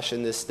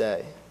compassion this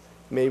day.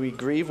 May we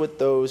grieve with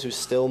those who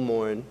still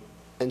mourn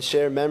and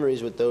share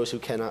memories with those who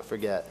cannot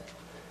forget.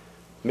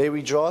 May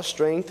we draw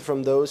strength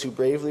from those who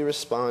bravely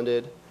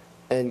responded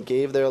and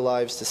gave their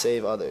lives to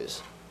save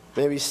others.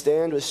 May we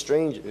stand with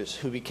strangers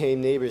who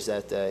became neighbors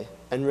that day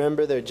and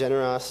remember their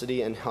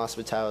generosity and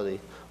hospitality.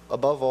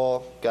 Above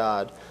all,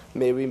 God,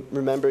 may we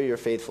remember your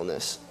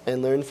faithfulness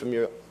and learn from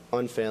your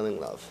unfailing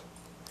love.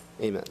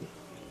 Amen.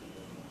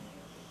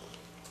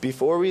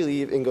 Before we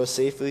leave and go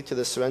safely to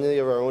the serenity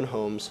of our own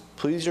homes,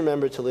 please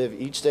remember to live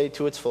each day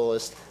to its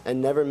fullest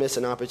and never miss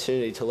an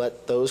opportunity to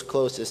let those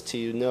closest to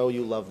you know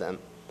you love them.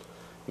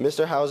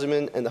 Mr.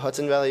 Hauserman and the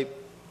Hudson Valley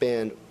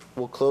Band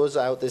will close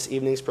out this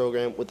evening's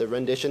program with a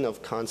rendition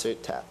of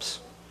Concert Taps.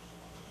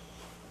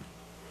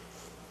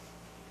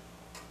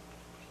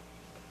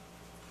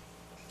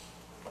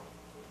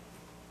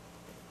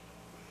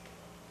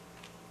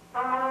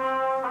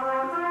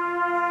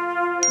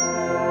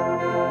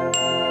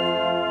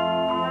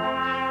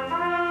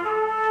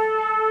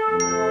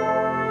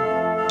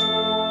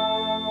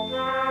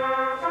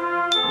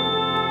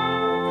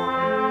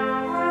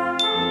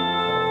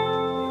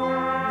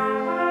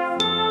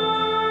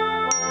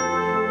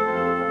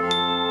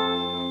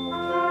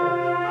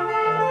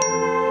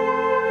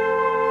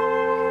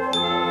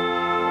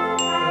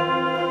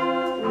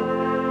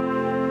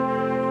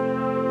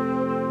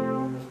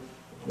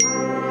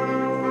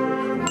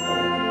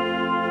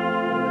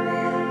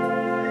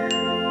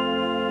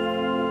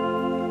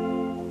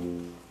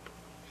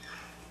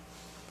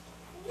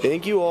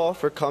 Thank you all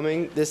for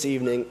coming this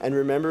evening and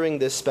remembering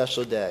this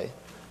special day.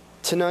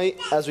 Tonight,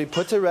 as we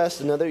put to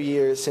rest another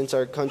year since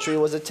our country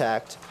was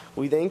attacked,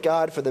 we thank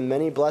God for the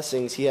many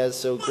blessings He has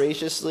so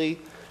graciously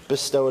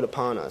bestowed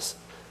upon us,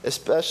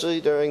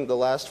 especially during the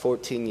last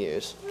 14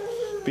 years.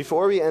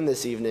 Before we end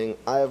this evening,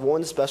 I have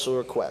one special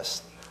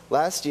request.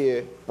 Last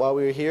year, while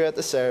we were here at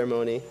the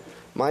ceremony,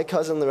 my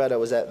cousin Loretta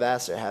was at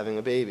Vassar having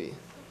a baby.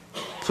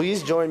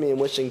 Please join me in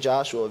wishing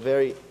Joshua a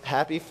very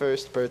happy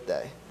first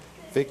birthday.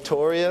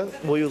 Victoria,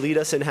 will you lead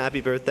us in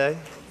happy birthday?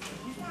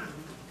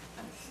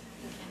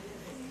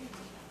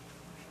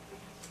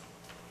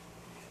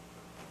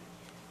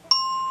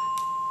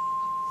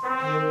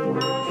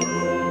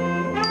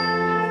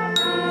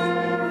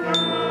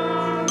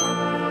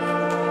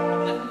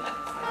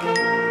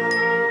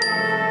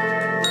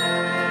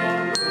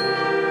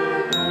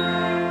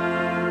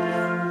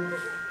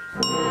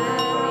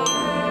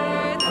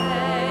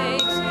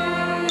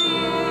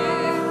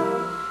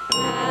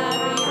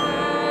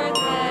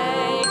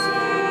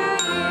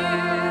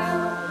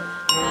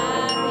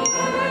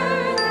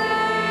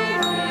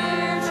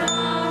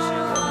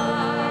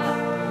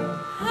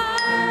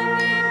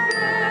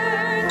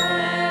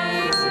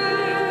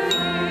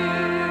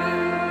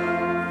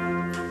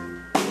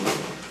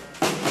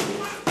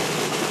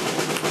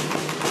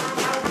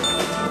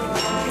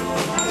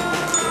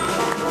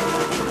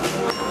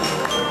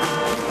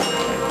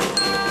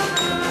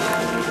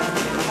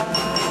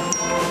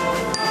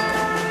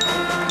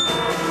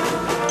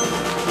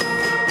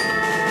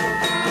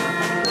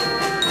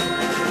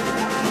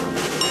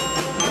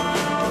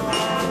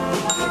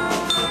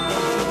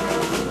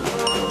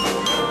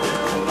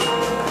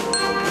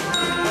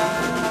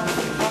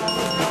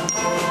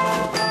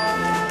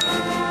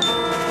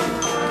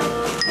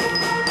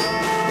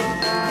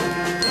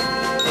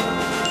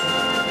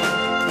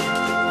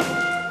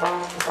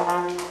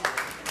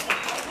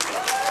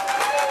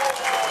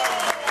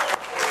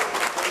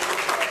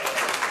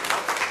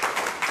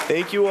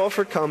 Thank you all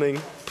for coming.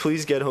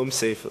 Please get home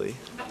safely.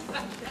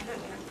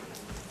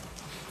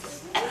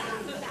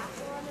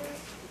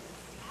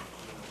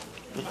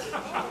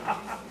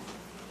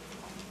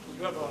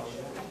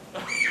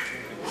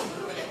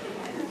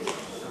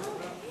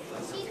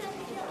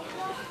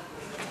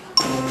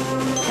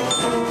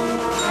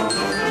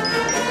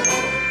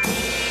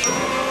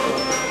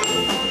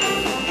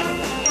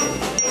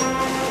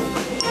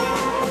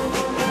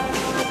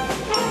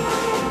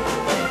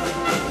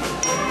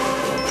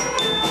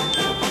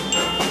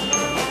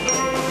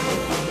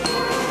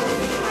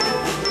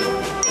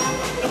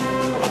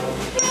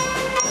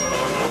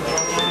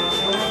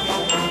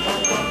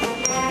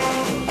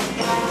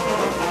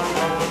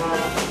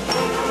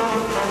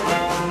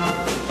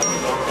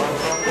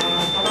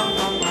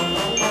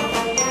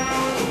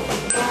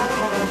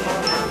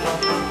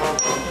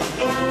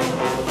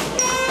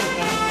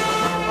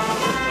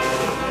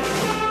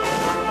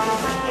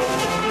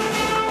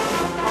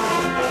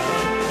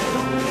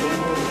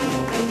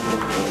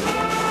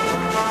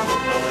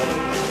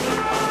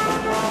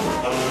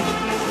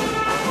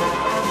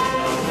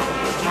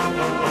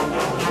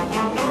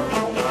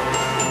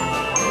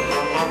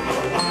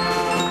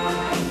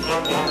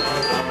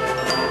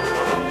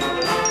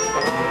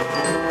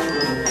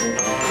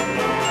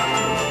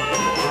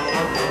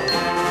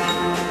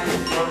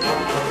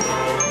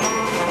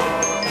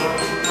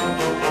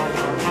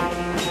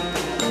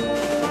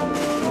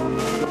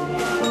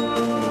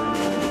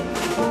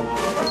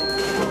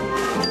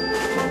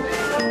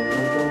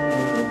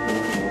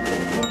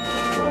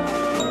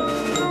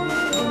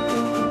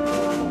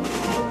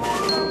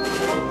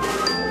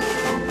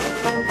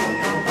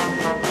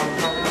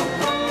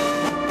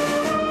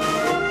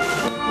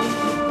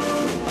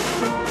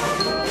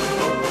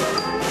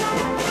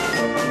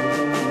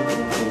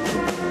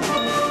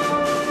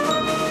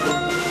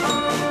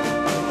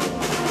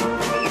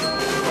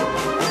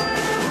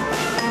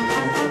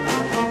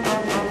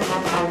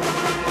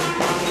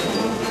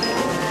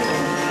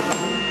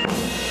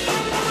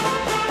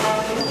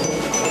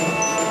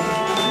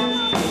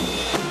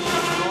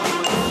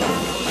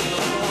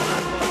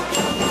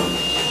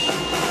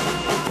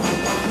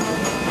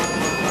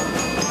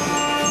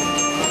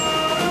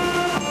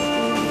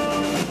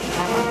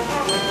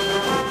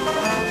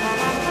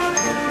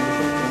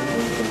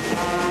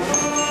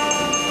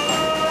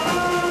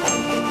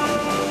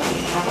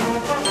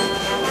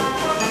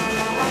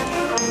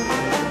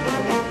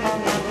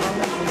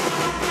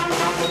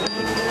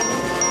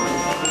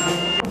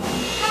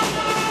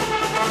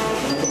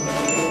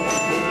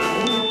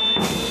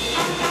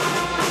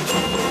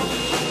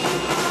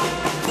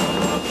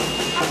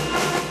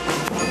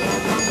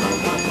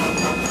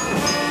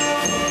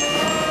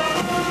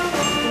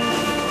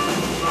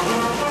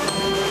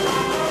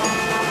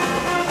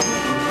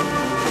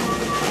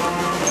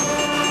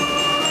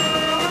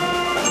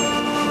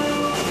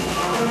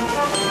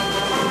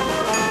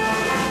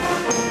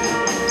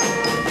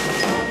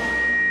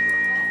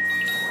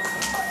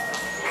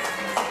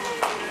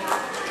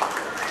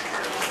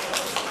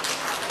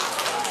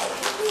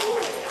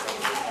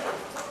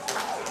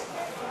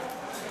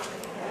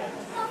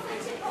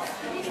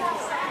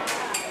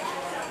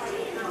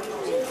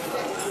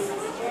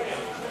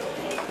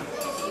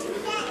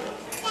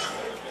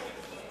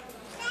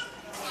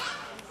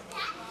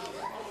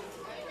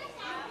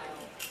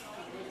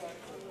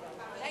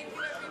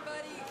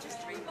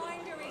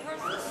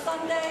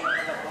 Sunday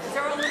is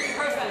our only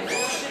rehearsal. We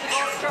should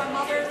have all strong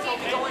mothers, so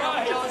we'll be going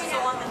over Joe's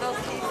song and those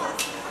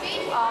pieces.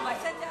 I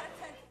sent out